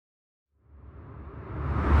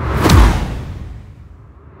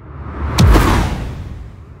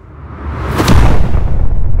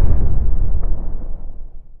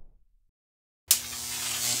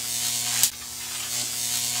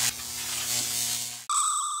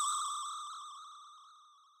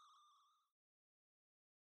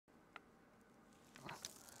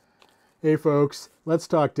Hey folks, let's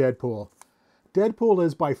talk Deadpool. Deadpool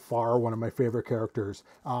is by far one of my favorite characters.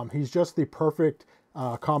 He's just the perfect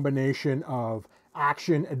combination of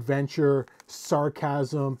action, adventure,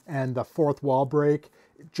 sarcasm, and the fourth wall break.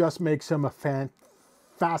 It just makes him a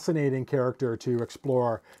fascinating character to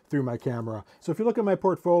explore through my camera. So if you look at my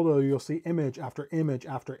portfolio, you'll see image after image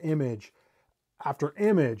after image after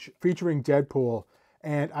image featuring Deadpool.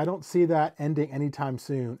 And I don't see that ending anytime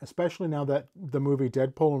soon, especially now that the movie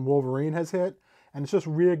Deadpool and Wolverine has hit. And it's just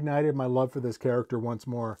reignited my love for this character once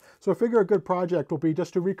more. So I figure a good project will be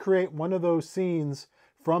just to recreate one of those scenes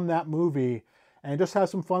from that movie and just have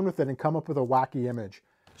some fun with it and come up with a wacky image.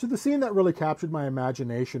 So the scene that really captured my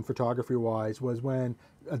imagination photography-wise was when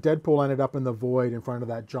Deadpool ended up in the void in front of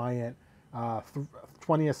that giant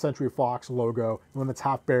 20th Century Fox logo, the one that's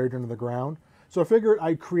half buried under the ground. So I figured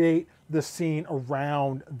I'd create this scene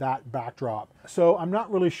around that backdrop. So I'm not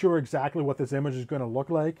really sure exactly what this image is going to look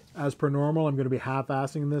like. As per normal, I'm going to be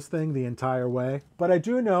half-assing this thing the entire way. But I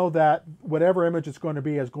do know that whatever image it's going to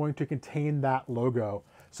be is going to contain that logo.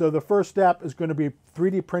 So the first step is going to be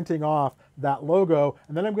 3D printing off that logo,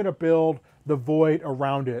 and then I'm going to build the void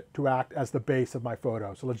around it to act as the base of my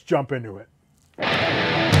photo. So let's jump into it.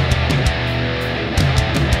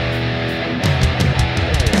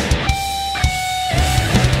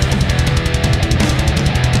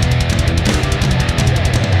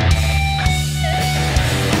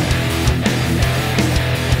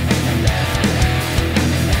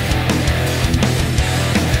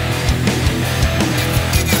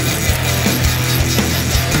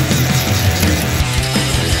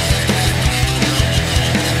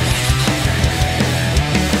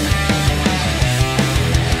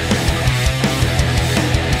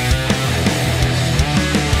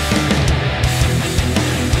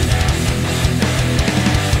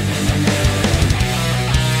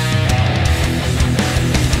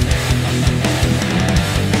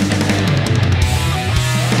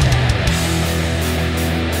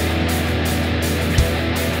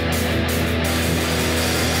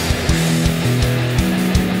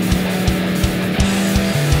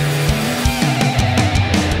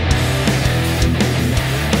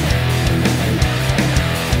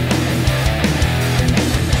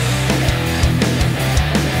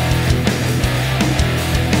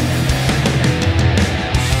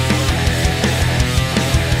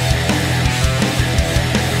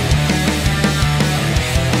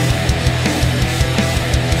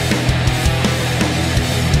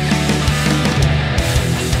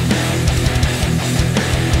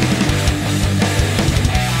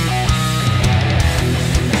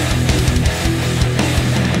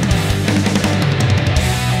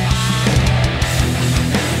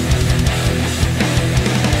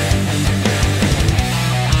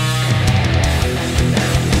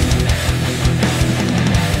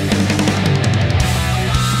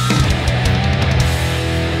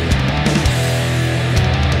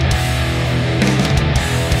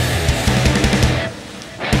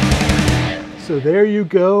 So there you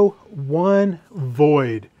go, one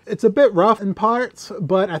void. It's a bit rough in parts,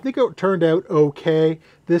 but I think it turned out okay.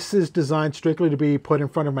 This is designed strictly to be put in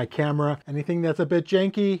front of my camera. Anything that's a bit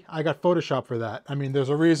janky, I got Photoshop for that. I mean, there's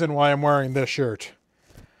a reason why I'm wearing this shirt.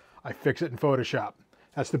 I fix it in Photoshop.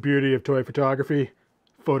 That's the beauty of toy photography.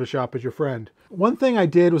 Photoshop is your friend. One thing I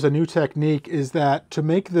did was a new technique is that to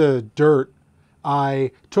make the dirt,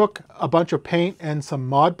 I took a bunch of paint and some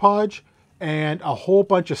Mod Podge and a whole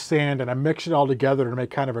bunch of sand, and I mixed it all together to make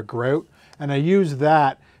kind of a grout. And I used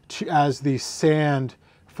that as the sand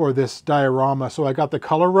for this diorama. So I got the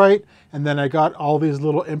color right, and then I got all these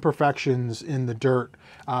little imperfections in the dirt.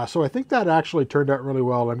 So I think that actually turned out really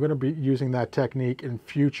well. I'm going to be using that technique in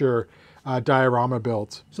future diorama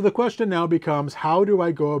builds. So the question now becomes, how do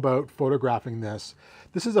I go about photographing this?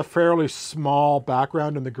 This is a fairly small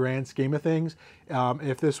background in the grand scheme of things.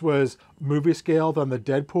 If this was movie scale, then the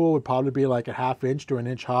Deadpool would probably be like a ½ inch to an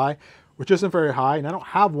inch high, which isn't very high, and I don't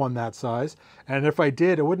have one that size. And if I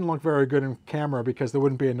did, it wouldn't look very good in camera because there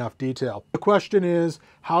wouldn't be enough detail. The question is,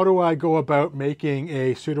 how do I go about making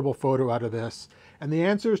a suitable photo out of this? And the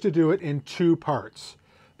answer is to do it in two parts.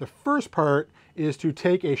 The first part is to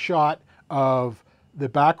take a shot of the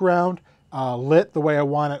background lit the way I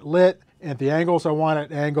want it lit, at the angles I want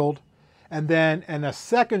it angled, and then in a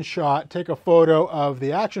second shot, take a photo of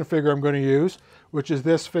the action figure I'm going to use, which is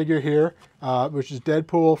this figure here, which is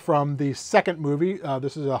Deadpool from the second movie.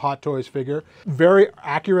 This is a Hot Toys figure. Very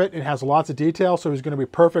accurate. It has lots of detail, so he's going to be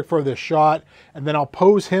perfect for this shot. And then I'll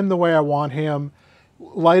pose him the way I want him,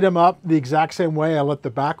 light him up the exact same way I lit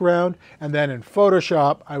the background, and then in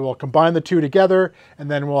Photoshop, I will combine the two together,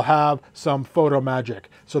 and then we'll have some photo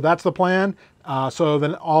magic. So that's the plan. So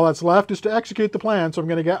then all that's left is to execute the plan. So I'm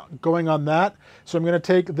going to get going on that. So I'm going to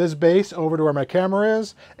take this base over to where my camera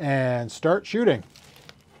is and start shooting.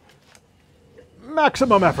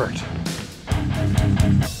 Maximum effort.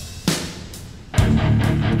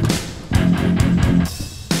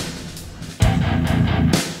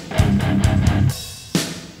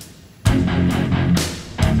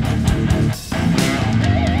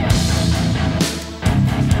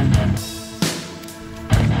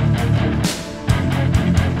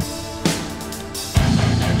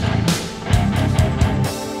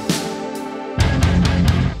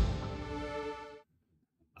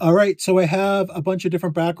 All right, so I have a bunch of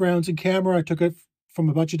different backgrounds in camera. I took it from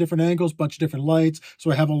a bunch of different angles, bunch of different lights, so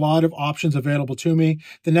I have a lot of options available to me.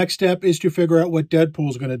 The next step is to figure out what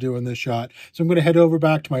Deadpool's going to do in this shot. So I'm going to head over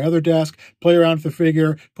back to my other desk, play around with the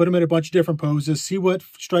figure, put him in a bunch of different poses, see what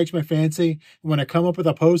strikes my fancy. And when I come up with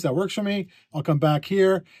a pose that works for me, I'll come back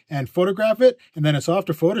here and photograph it, and then it's off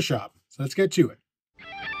to Photoshop. So let's get to it.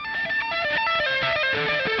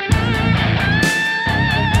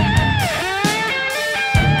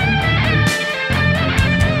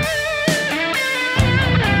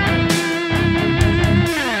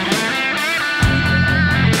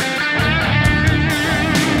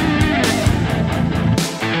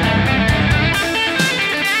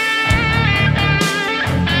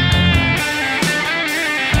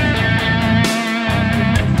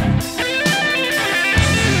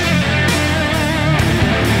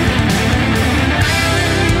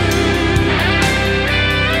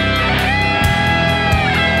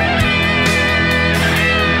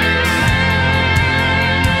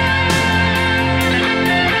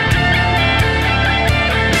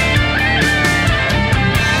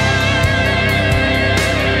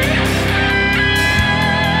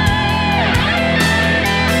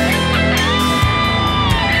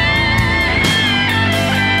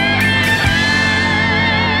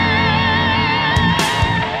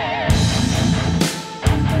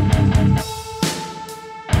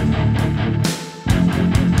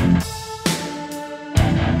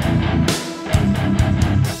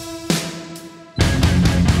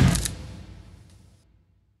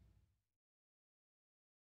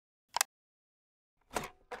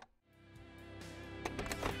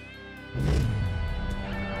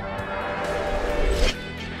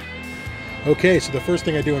 Okay, so the first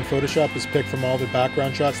thing I do in Photoshop is pick from all the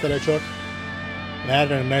background shots that I took, and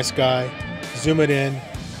add in a nice guy, zoom it in,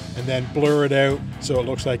 and then blur it out so it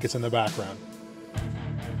looks like it's in the background.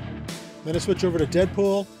 Then I switch over to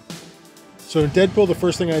Deadpool. So in Deadpool, the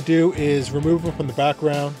first thing I do is remove him from the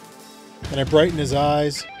background, and I brighten his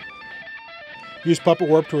eyes, use Puppet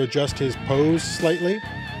Warp to adjust his pose slightly,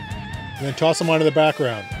 and then toss him onto the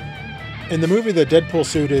background. In the movie, the Deadpool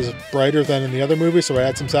suit is brighter than in the other movie, so I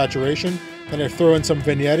add some saturation. Then I throw in some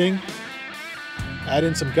vignetting, add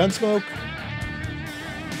in some gun smoke,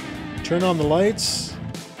 turn on the lights,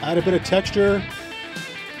 add a bit of texture,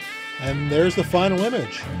 and there's the final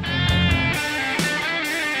image.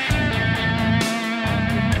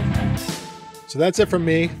 So that's it from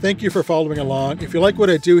me. Thank you for following along. If you like what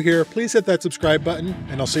I do here, please hit that subscribe button,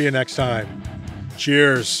 and I'll see you next time.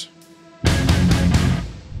 Cheers.